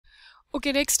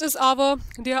Okay, next is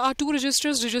there are two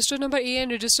registers, register number A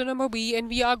and register number B, and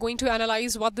we are going to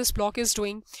analyze what this block is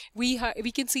doing. We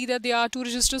can see that there are two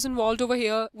registers involved over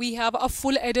here. We have a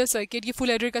full adder circuit. ये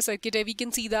full adder का circuit है. We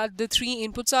can see that the three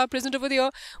inputs are present over there.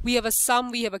 We have a sum,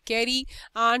 we have a carry,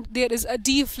 and there is a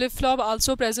D flip-flop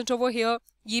also present over here.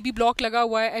 ये भी block लगा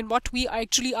हुआ है, and what we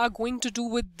actually are going to do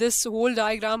with this whole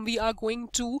diagram, we are going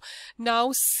to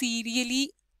now serially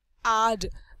add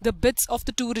the bits of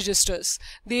the two registers.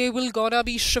 They will gonna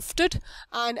be shifted,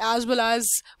 and as well as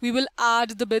we will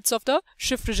add the bits of the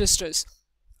shift registers.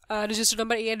 Register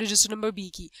number A and register number B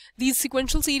की. These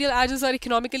sequential serial adders are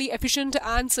economically efficient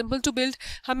and simple to build.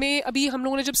 हमें अभी हम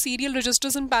लोगों ने जब serial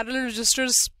registers and parallel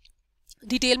registers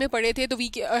detail में पढ़े थे तो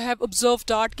वी हैव ऑब्जर्व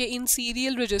दैट के इन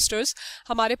सीरियल रजिस्टर्स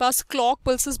हमारे पास क्लॉक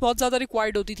पल्सेस बहुत ज़्यादा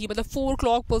रिक्वायर्ड होती थी, मतलब 4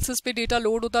 क्लॉक पल्सेस पे डेटा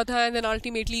लोड होता था, and then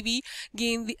ultimately we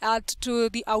gain eight to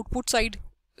the output side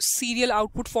serial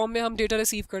output form में हम डेटा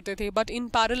रिसीव करते थे. But in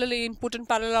parallel input and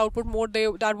parallel output mode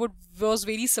that would was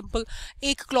very simple.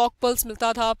 एक clock pulse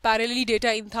मिलता था, parallelly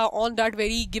data इन था on that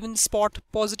very given spot,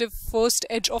 positive first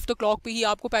as of the clock पे ही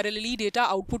आपको पैरेलली डेटा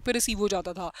आउटपुट पे receive हो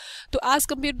जाता था. तो as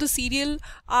compare to the serial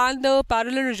and the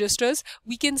parallel registers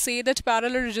we can say that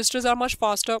parallel resistors are much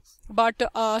faster, but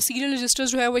serial registers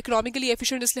जो है वो इकोनॉमिकली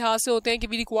एफिशिएंट इस लिहाज से होते हैं कि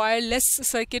we require less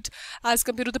circuit edge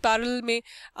compare to the parallel में.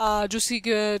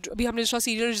 अभी हमने जो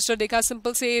सीरियल रजिस्टर देखा,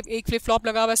 सिंपल से एक फ्लिप फ्लॉप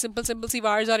लगा हुआ है, simple C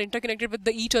wires are interconnected with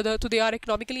the each other, तो they are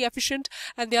economically efficient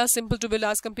and they are simple to build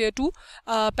as compared to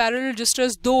parallel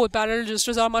registers, though parallel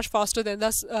registers are much faster than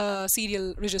the serial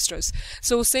registers.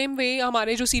 So same way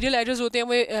हमारे जो serial adders होते हैं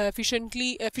वो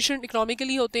efficient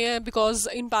economically होते हैं, because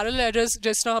in parallel adders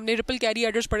जिस तरह हमने ripple carry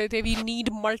adders पढ़े थे, we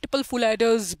need multiple full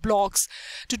adders blocks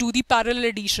to do the parallel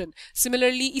addition.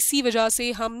 Similarly इसी वजह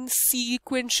से हम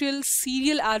sequential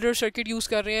serial adder circuit use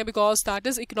कर रहे हैं, because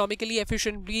that is economically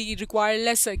efficient. We require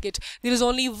less circuit. There is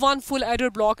only one full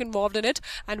adder block involved in it,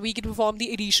 and we can perform the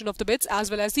addition of the bits as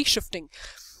well as the shifting.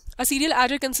 A serial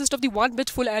adder consists of the one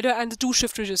bit full adder and the two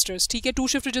shift registers. ठीक है, two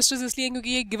shift registers इसलिए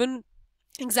क्योंकि ये given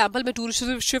example में two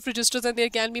shift registers and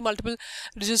there can be multiple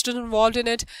registers involved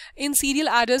in it. In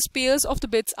serial adders, pairs of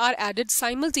the bits are added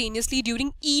simultaneously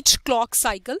during each clock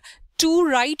cycle. Two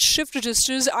right shift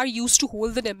registers are used to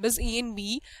hold the numbers A and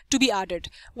B to be added.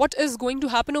 What is going to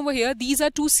happen over here? These are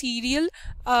two serial,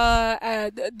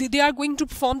 they are going to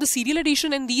perform the serial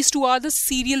addition, and these two are the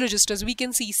serial registers. We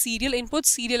can see serial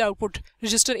input, serial output,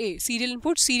 register A, serial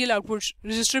input, serial output,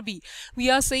 register B. We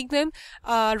are saying them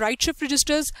right shift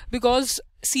registers because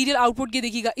serial output ये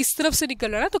देखिएगा इस तरफ से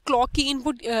निकल रहा है ना, तो क्लॉक की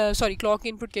इनपुट क्लॉक की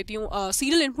इनपुट कहती हूँ,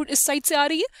 सीरियल इनपुट इस साइड से आ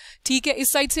रही है. ठीक है,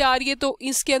 इस साइड से आ रही है, तो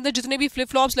इसके अंदर जितने भी फ्लिप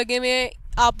फ्लॉप्स लगे हुए हैं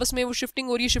आपस में वो शिफ्टिंग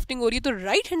हो रही है, तो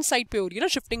राइट हैंड साइड पे हो रही है ना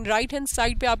शिफ्टिंग, राइट हैंड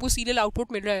साइड पे आपको सीरियल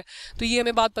आउटपुट मिल रहा है. तो ये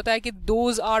हमें बात पता है कि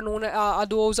those are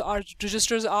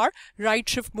resistors are right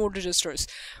shift mode registers.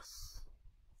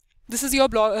 This is your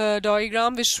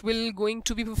diagram which will going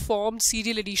to be performed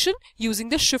serial addition using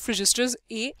the shift registers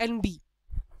A and B.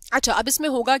 अच्छा, अब इसमें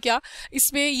होगा क्या,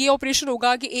 इसमें ये ऑपरेशन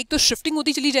होगा कि एक तो शिफ्टिंग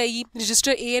होती चली जाएगी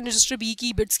register A and register B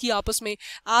की बिट्स की आपस में,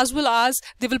 as well as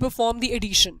they will perform the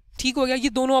addition. ठीक हो गया, ये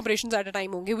दोनों ऑपरेशंस एट अ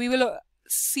टाइम होंगे. वी विल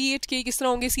सी इट कि किस तरह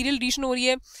होंगे. सीरियल एडिशन हो रही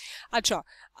है. अच्छा,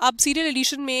 अब सीरियल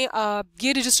एडिशन में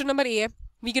ये रजिस्टर नंबर ए है.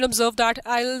 We can observe that.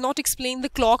 I will not explain the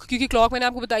clock, क्योंकि क्लॉक मैंने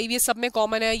आपको बताई हुई है, सब में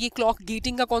कॉमन है. ये क्लॉक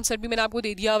गेटिंग का कॉन्सेप्ट भी मैंने आपको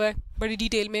दे दिया हुआ है बड़ी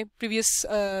डिटेल में प्रीवियस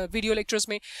वीडियो लेक्चर्स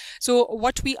में. So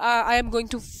what I am going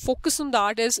to focus on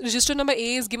that is register number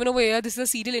A is given over here. This is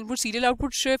serial input serial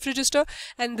output shift register,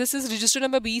 and this is register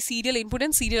number B serial input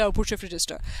and serial output shift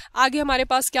register. आगे हमारे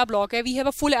पास क्या block है, we have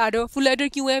a full adder. Full adder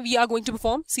क्यों है, we are going to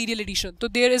perform serial addition, तो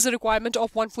there is a requirement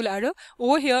of one full adder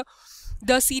over here.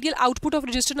 The serial output of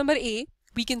register number A,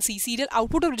 we can see serial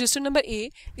output of register number A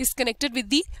is connected with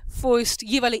the first,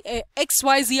 ये वाले X,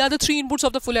 Y, Z are the three inputs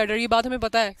of the full adder. ये बात हमें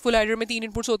पता है, full adder में 3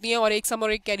 inputs होती हैं और एक sum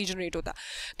और एक carry generate होता है.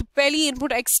 तो पहली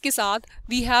input X के साथ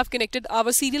we have connected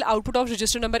our serial output of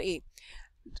register number A.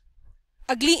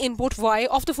 अगली input Y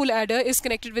of the full adder is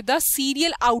connected with the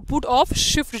serial output of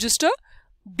shift register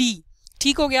B.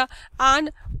 ठीक हो गया.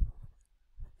 And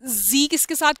Z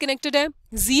किसके साथ कनेक्टेड है,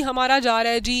 Z हमारा जा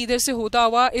रहा है जी इधर से होता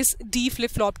हुआ इस D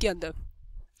फ्लिप फ्लॉप के अंदर.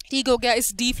 ठीक हो गया,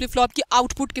 इस डी फ्लिप फ्लॉप की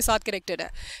आउटपुट के साथ कनेक्टेड है.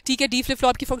 ठीक है, डी फ्लिप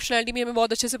फ्लॉप की फंक्शनैलिटी में हमें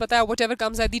बहुत अच्छे से पता है, whatever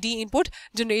comes at the D input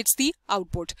generates the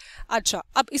output. अच्छा,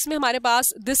 अब इसमें हमारे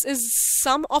पास this is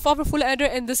some of our full adder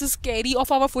and this is carry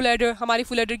off our full adder. हमारी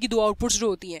फुल एडर की दो आउटपुट्स जो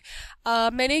होती हैं,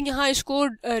 मैंने यहाँ इसको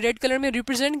रेड कलर में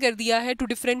रिप्रेजेंट कर दिया है टू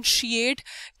डिफ्रेंशिएट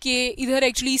कि इधर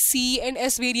actually see and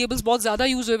S variables बहुत ज़्यादा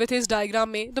यूज हुए थे इस डायग्राम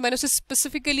में, तो मैंने उसे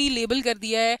स्पेसिफिकली लेबल कर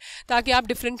दिया है ताकि आप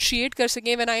डिफ्रेंशिएट कर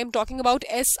सकें. When I am talking about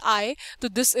S I, तो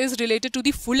this is related to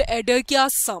the full adder क्या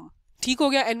सम. ठीक हो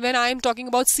गया. And when I am talking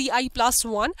about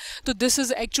CI+1, तो this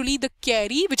is actually the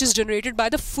carry which is generated by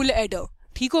the full adder.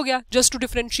 ठीक हो गया, just to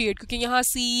differentiate, क्योंकि यहाँ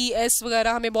CS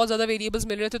वगैरह हमें बहुत ज़्यादा वेरिएबल्स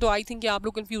मिल रहे थे, तो आई थिंक आप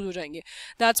लोग कंफ्यूज हो जाएंगे.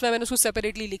 दैट्स वाई मैंने उसको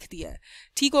सेपरेटली लिख दिया है.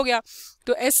 ठीक हो गया.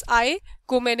 तो SI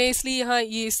को मैंने इसलिए यहाँ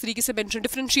ये इस तरीके से मेंशन,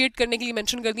 डिफरेंशिएट करने के लिए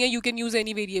मेंशन कर दिया. You can use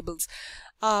any variables.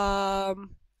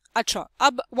 अच्छा,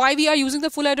 अब why we are using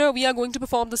the full adder? We are going to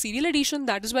perform the serial addition.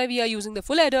 That is why we are using the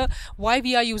full adder. Why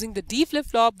we are using the D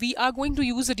flip flop? We are going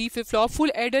to use the D flip flop.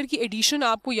 Full adder की addition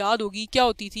आपको याद होगी क्या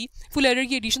होती थी. full adder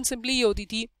की addition simply ये होती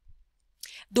थी,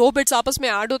 दो बिट्स आपस में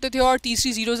ऐड होते थे और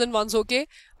तीसरी जीरोज एंड वंस होके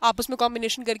आपस में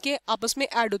कॉम्बिनेशन करके आपस में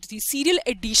ऐड होती थी. सीरियल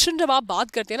एडिशन जब आप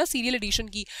बात करते हैं ना सीरियल एडिशन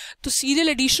की, तो सीरियल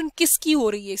एडिशन किसकी हो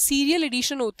रही है? सीरियल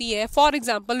एडिशन होती है for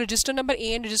example register number A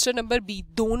and register number B,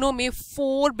 दोनों में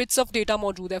 4 बिट्स ऑफ डेटा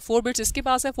मौजूद है. 4 बिट्स इसके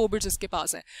पास है, 4 बिट्स इसके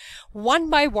पास है. One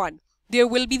by one there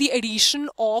will be the addition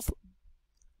of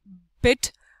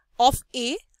bit of A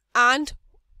and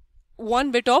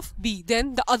 1 bit of B,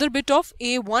 then the other bit of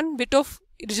A, 1 bit of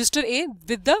register A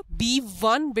with the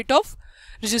B1 bit of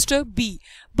register B.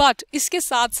 But इसके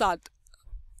साथ साथ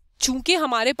चूंकि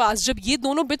हमारे पास जब ये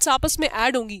दोनों bits आपस में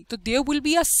ऐड होंगी तो there will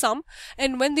be a some,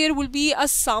 and when there will be a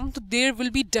सम तो there will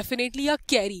be definitely a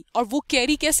carry. और वो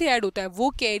कैरी कैसे ऐड होता है? वो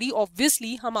कैरी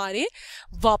ऑब्वियसली हमारे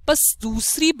वापस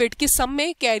दूसरी बिट के सम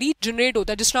में कैरी जनरेट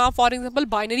होता है. जिस तरह आप फॉर एग्जांपल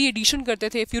बाइनरी एडिशन करते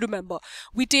थे, if you remember,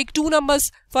 we take 2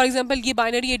 numbers. For example ये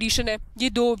बाइनरी एडिशन है, ये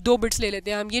दो बिट्स ले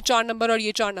लेते हैं हम, ये 4 नंबर और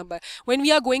ये 4 number. When we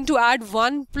are going to add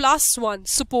 1 + 1,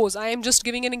 suppose I am just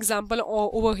giving an example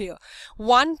over here,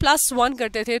 1 + 1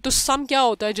 करते थे तो सम क्या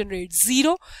होता है जनरेट?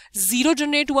 0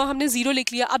 जनरेट हुआ, हमने 0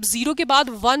 लिख लिया. अब 0 के बाद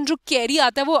 1 जो कैरी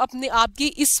आता है वो अपने आपके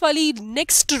इस वाली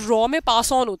नेक्स्ट रॉ में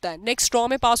पास ऑन होता है. नेक्स्ट रॉ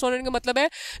में पास ऑन होने का मतलब है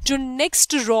जो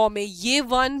नेक्स्ट रॉ में ये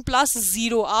 1 +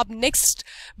 0 आप नेक्स्ट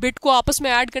बिट को आपस में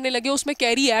ऐड करने लगे उसमें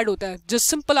कैरी ऐड होता है. जस्ट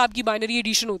सिंपल आपकी बाइनरी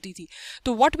एडिशन होती थी.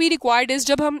 तो व्हाट वी रिक्वायर्ड इज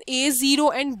जब हम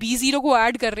A0 एंड B0 को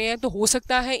ऐड कर रहे हैं तो हो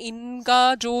सकता है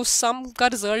इनका जो सम का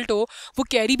रिजल्ट हो वो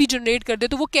कैरी भी जनरेट कर दे.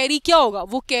 तो वो कैरी क्या होगा?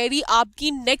 वो कैरी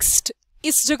आपकी नेक्स्ट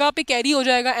इस जगह पे कैरी हो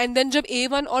जाएगा. एंड देन जब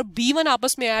A1 और B1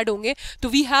 आपस में ऐड होंगे तो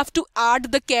we have to add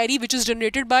the carry which is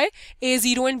generated by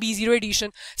A0 and B0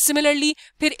 addition. Similarly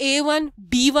फिर A1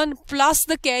 B1 plus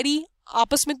the carry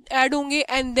आपस में ऐड होंगे.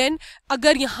 एंड देन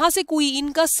अगर यहां से कोई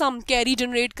इनका सम कैरी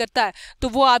जनरेट करता है तो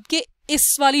वो आपके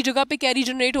इस वाली जगह पे कैरी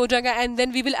जनरेट हो जाएगा. And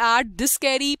then we will add this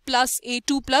carry plus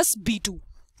A2 plus B2.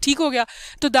 ठीक हो गया.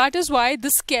 तो that is why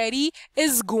this carry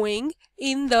is going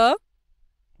in the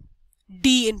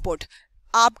D input.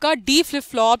 आपका D flip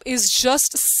flop is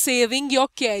just saving your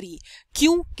carry.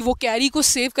 क्यों? कि वो कैरी को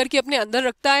save करके अपने अंदर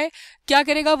रखता है. क्या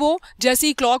करेगा वो? जैसे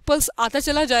ही क्लॉक पल्स आता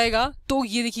चला जाएगा तो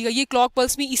ये देखिएगा ये क्लॉक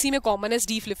पल्स भी इसी में कॉमन है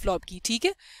D फ्लिप फ्लॉप की. ठीक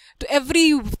है, तो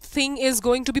every thing is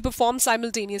going to be perform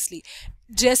simultaneously.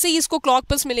 जैसे ही इसको क्लॉक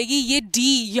पल्स मिलेगी ये D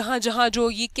यहाँ जहाँ जो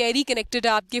ये कैरी कनेक्टेड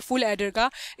है आपके फुल एडर का,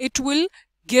 it will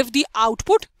give the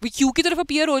output. Q की तरफ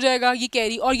अपीयर हो जाएगा ये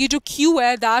कैरी, और ये जो Q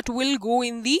है that will go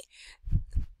in the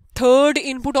third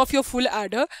input of your full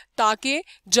adder, ताकि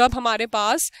जब हमारे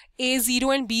पास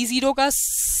A0 एंड B0 का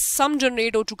सम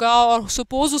जनरेट हो चुका और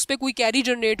सपोज उस पर कोई कैरी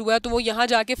जनरेट हुआ है तो वो यहाँ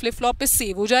जाके फ्लिप फ्लॉप पे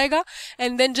सेव हो जाएगा.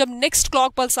 एंड देन जब नेक्स्ट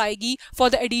क्लॉक पल्स आएगी for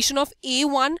the addition of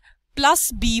A1 plus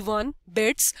B1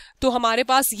 bits तो हमारे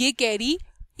पास ये कैरी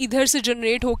इधर से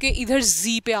जनरेट होके इधर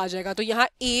Z पे आ जाएगा. तो यहाँ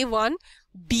A1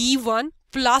 B1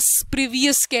 plus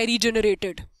previous carry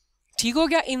generated. ठीक हो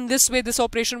गया. In this way this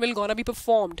operation will gonna be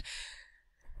performed.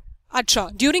 अच्छा,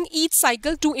 during each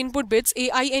cycle, 2 input bits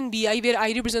AI and BI, where I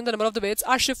represent the number of the bits,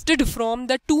 are shifted from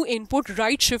the 2 input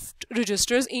right shift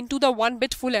registers into the 1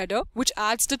 bit full adder, which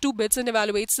adds the 2 bits and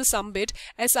evaluates the sum bit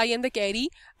SI and the carry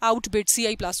out bit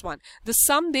CI+1. The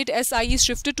sum bit SI is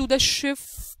shifted to the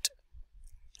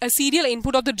serial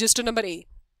input of the register number A.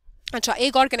 अच्छा,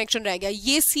 एक और connection रह गया.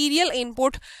 ये serial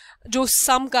input जो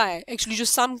सम का है, actually जो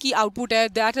सम की आउटपुट है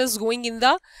that is going in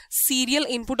the serial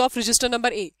input of register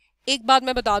number A. एक बात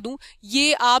मैं बता दूं,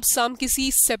 ये आप सम किसी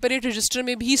सेपरेट रजिस्टर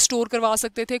में भी स्टोर करवा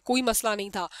सकते थे, कोई मसला नहीं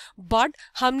था. बट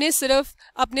हमने सिर्फ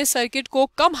अपने सर्किट को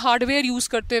कम हार्डवेयर यूज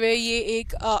करते हुए ये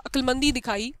एक अक्लमंदी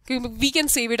दिखाई कि वी कैन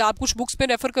सेव इट. आप कुछ बुक्स पे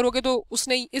रेफर करोगे तो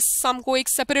उसने इस सम को एक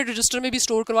सेपरेट रजिस्टर में भी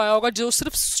स्टोर करवाया होगा जो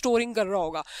सिर्फ स्टोरिंग कर रहा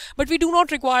होगा. But we do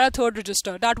not require a third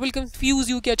register. That will confuse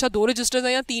you कि अच्छा 2 रजिस्टर्स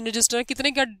हैं या 3 रजिस्टर हैं,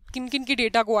 कितने किन किन के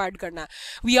डेटा को ऐड करना है.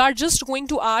 We are just going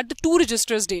to add the 2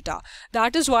 registers data.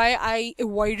 That is why I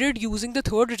avoided using the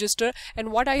third register, and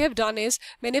what I have done is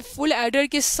मैंने full adder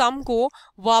के sum को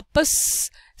वापस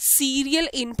serial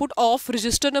input of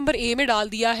register number A में डाल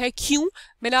दिया है. क्यों?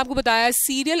 मैंने आपको बताया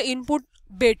serial input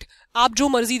bit आप जो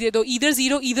मर्जी दे दो, either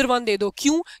 0 either 1 दे दो.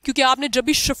 क्यों? क्योंकि आपने जब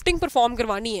भी shifting परफॉर्म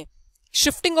करवानी है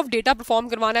शिफ्टिंग ऑफ डेटा परफॉर्म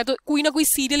करवाना है तो कोई ना कोई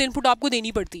सीरियल इनपुट आपको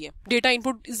देनी पड़ती है, data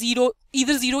input zero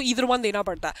either one देना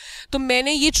पड़ता है। तो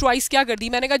मैंने ये चॉइस क्या कर दी,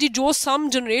 मैंने कहा जी जो सम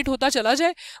जनरेट होता चला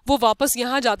जाए वो वापस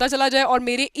यहाँ जाता चला जाए और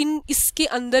मेरे इसके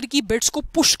अंदर की बिट्स को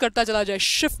पुश करता चला जाए,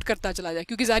 शिफ्ट करता चला जाए,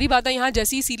 क्योंकि जारी बात है यहाँ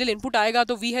जैसे ही सीरियल इनपुट आएगा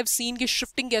तो वी हैव सीन की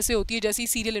शिफ्टिंग कैसे होती है। जैसे ही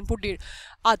सीरियल इनपुट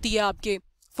आती है आपके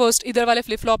फर्स्ट इधर वाले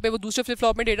फ्लिप फ्लॉप पे, वो दूसरे फ्लिप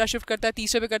फ्लॉप में डेटा शिफ्ट करता है,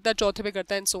 तीसरे पे करता है, चौथे पे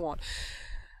करता है एंड सो ऑन।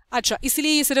 अच्छा,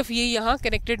 इसलिए ये सिर्फ ये यहाँ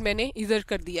कनेक्टेड मैंने इधर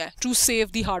कर दिया है टू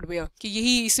सेव द हार्डवेयर कि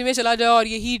यही इसी में चला जाए और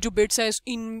यही जो बिट्स हैं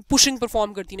इन पुशिंग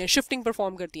परफॉर्म करती हैं, शिफ्टिंग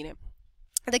परफॉर्म करती हैं।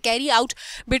 The carry out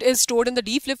bit is stored in the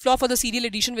D flip flop for the serial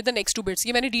addition with the next two bits।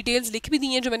 ये मैंने डिटेल्स लिख भी दी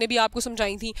हैं जो मैंने भी आपको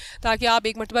समझाई थी ताकि आप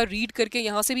एक मरतबा रीड करके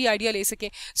यहाँ से भी आइडिया ले सकें।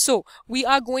 So we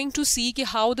are going to see कि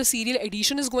how the serial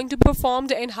addition is going to be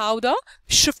performed and how the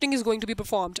shifting is going to be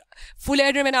performed। Full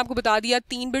adder मैंने आपको बता दिया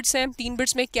 3 बिट्स हैं, 3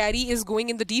 बिट्स में carry is going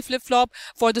in the D flip flop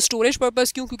for the storage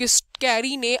purpose। क्यों? क्योंकि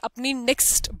carry ने अपनी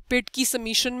next bit की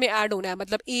submission में add होना है,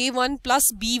 मतलब A1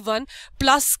 plus B1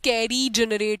 plus carry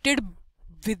generated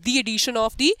with the addition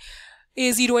of the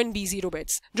A0 and B0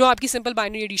 bits, जो आपकी simple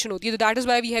binary addition होती है। तो that is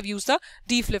why we have used the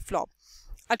D flip flop।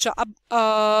 अच्छा, अब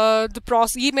the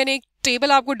process, ये मैंने एक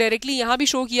टेबल आपको डायरेक्टली यहाँ भी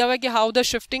शो किया हुआ है कि how the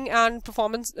shifting and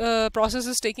performance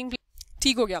process is taking place।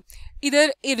 ठीक हो गया।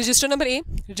 इधर register number A,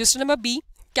 register number B,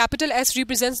 capital S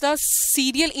represents the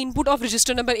serial input of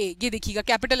register number A। ये देखिएगा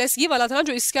कैपिटल S ये वाला था ना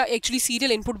जो इसका एक्चुअली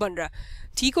सीरियल इनपुट बन रहा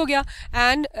है। ठीक हो गया।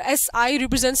 And SI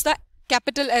represents the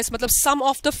capital S, मतलब सम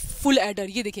ऑफ द फुल एडर।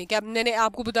 ये देखें क्या मैंने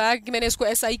आपको बताया कि मैंने इसको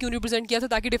SI क्यों रिप्रेजेंट किया था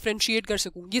ताकि डिफरेंशिएट कर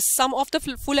सकूं। ये सम ऑफ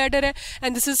द फुल एडर है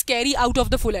and this is carry out of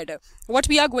the full adder. What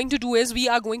we are going to do is we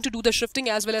are going to do the shifting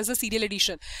as well as the serial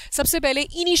addition. सबसे पहले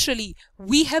initially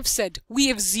we have said, we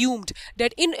have assumed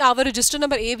that in our register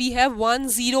number A we have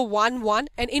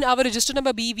 1011 and in our register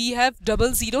number B we have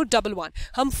 0011।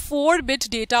 हम 4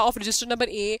 bit data of register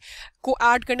number A को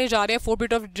add करने जा रहे हैं 4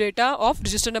 bit of data of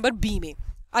register number B में।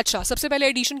 अच्छा, सबसे पहले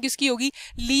एडिशन किसकी होगी?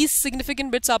 लीस्ट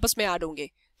सिग्निफिकेंट बिट्स आपस में ऐड होंगे।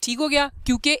 ठीक हो गया,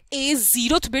 क्योंकि A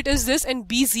 0th bit is this and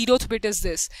B 0th bit is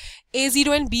this.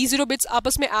 A0 and B0 bits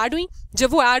आपस में ऐड हुई,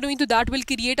 जब वो ऐड हुई तो that will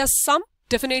create a some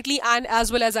definitely and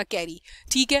as well as a carry.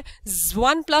 ठीक है,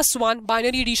 1 + 1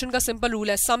 बाइनरी एडिशन का सिंपल रूल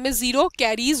है, सम is 0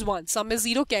 carry is 1, some is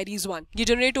 0 carry is 1। ये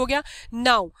जनरेट हो गया।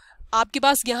 नाउ आपके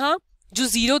पास यहाँ जो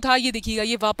 0 था ये देखिएगा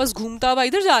ये वापस घूमता हुआ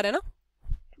इधर जा रहा है ना,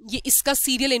 ये इसका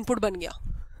सीरियल इनपुट बन गया।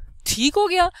 ठीक हो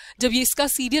गया। जब ये इसका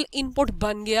सीरियल इनपुट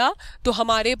बन गया तो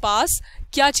हमारे पास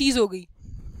क्या चीज हो गई,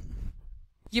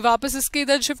 ये वापस इसके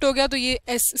इधर शिफ्ट हो गया तो ये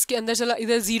S इसके अंदर चला,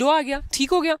 इधर 0 आ गया।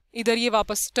 ठीक हो गया, इधर ये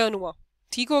वापस टर्न हुआ।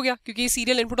 ठीक हो गया, क्योंकि ये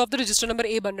serial input of the register number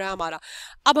A बन रहा है हमारा।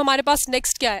 अब हमारे पास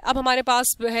नेक्स्ट क्या है? अब हमारे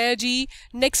पास है जी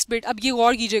नेक्स्ट बिट। अब ये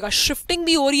गौर कीजिएगा, शिफ्टिंग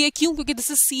भी हो रही है। क्यों? क्योंकि this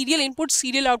is serial input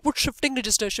serial output shifting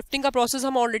register. Shifting का प्रोसेस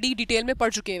हम ऑलरेडी डिटेल में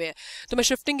पढ़ चुके हुए हैं, तो मैं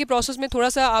शिफ्टिंग के प्रोसेस में थोड़ा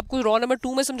सा आपको रॉ नंबर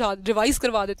 2 में रिवाइज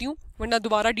करवा देती हूँ, वरना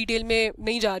दोबारा डिटेल में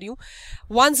नहीं जा रही हूँ।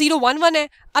 1011 है।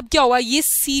 अब क्या हुआ, ये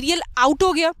सीरियल आउट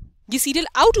हो गया, ये सीरियल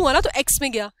आउट हुआ ना तो X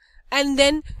में गया एंड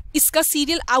देन इसका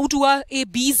सीरियल आउट हुआ, ए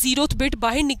B 0th बिट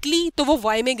बाहर निकली तो वो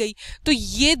Y में गई, तो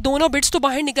ये दोनों बिट्स तो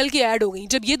बाहर निकल के ऐड हो गई।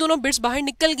 जब ये दोनों बिट्स बाहर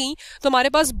निकल गई तो हमारे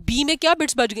पास B में क्या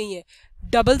बिट्स बच गई हैं?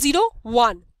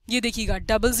 001। ये देखिएगा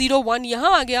 001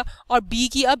 यहाँ आ गया और B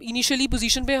की अब इनिशियली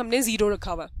पोजीशन पे हमने 0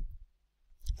 रखा हुआ।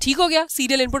 ठीक हो गया,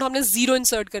 सीरियल इनपुट हमने 0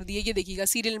 इंसर्ट कर दिए। ये देखिएगा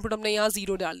सीरियल इनपुट हमने यहाँ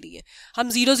 0 डाल दिए। हम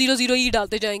 000 ही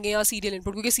डालते जाएंगे यहाँ सीरियल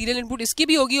इनपुट, क्योंकि सीरियल इनपुट इसकी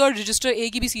भी होगी और रजिस्टर A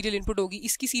की भी सीरियल इनपुट होगी।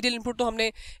 इसकी सीरियल इनपुट तो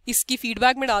हमने इसकी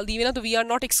फीडबैक में डाल दी है ना, तो we are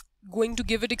not going to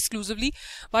give it exclusively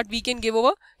but we can give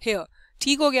over here.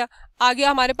 ठीक हो गया। आ गया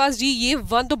हमारे पास जी ये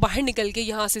 1 तो बाहर निकल के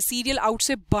यहाँ से सीरियल आउट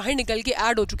से बाहर निकल के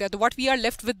ऐड हो चुका है, तो what we are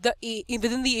left with the A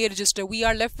with in the A register, we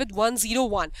are left with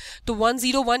 101। तो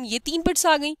 101 ये 3 बिट्स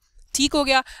आ गई। ठीक हो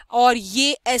गया। और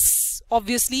ये S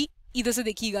ऑब्वियसली इधर से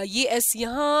देखिएगा, ये S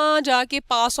यहाँ जाके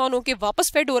पास ऑन होके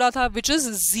वापस फेड हो रहा था विच इज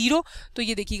 0, तो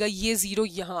ये देखिएगा ये 0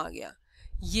 यहाँ आ गया,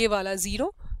 ये वाला 0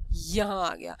 यहाँ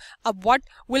आ गया। अब what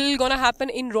will gonna happen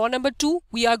in raw number 2,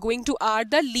 we are going to add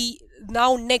the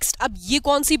now next. अब ये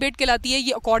कौन सी बिट कहलाती है?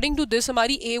 ये अकॉर्डिंग टू दिस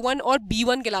हमारी A1 और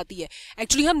B1 कहलाती है।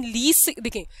 एक्चुअली हम लीस्ट से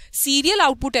देखें, सीरियल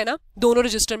आउटपुट है ना दोनों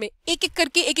रजिस्टर में, एक एक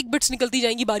करके एक एक बिट्स निकलती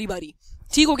जाएंगी बारी बारी।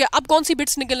 ठीक हो गया। अब कौन सी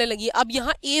बिट्स निकलने लगी है? अब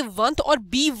यहाँ A1 और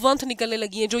B1 निकलने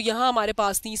लगी हैं जो यहाँ हमारे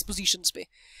पास थी इस पोजीशंस पे।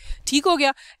 ठीक हो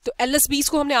गया। तो LSBs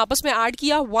को हमने आपस में ऐड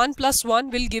किया, 1 +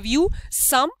 1 will give you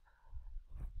some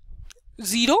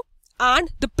 0 and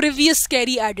the previous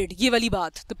carry added, ये वाली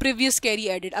बात, द प्रीवियस कैरी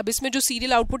एडेड। अब इसमें जो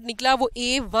सीरियल आउटपुट निकला वो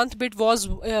A 1th bit was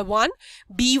 1,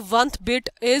 B 1th bit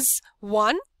is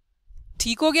 1।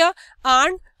 ठीक हो गया।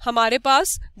 एंड हमारे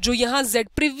पास जो यहाँ Z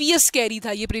प्रीवियस कैरी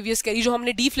था, ये प्रीवियस कैरी जो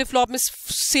हमने डी फ्लिप फ्लॉप में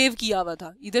सेव किया हुआ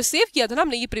था, इधर सेव किया था ना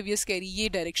हमने, ये प्रीवियस कैरी, ये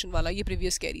डायरेक्शन वाला, ये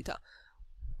प्रीवियस कैरी था,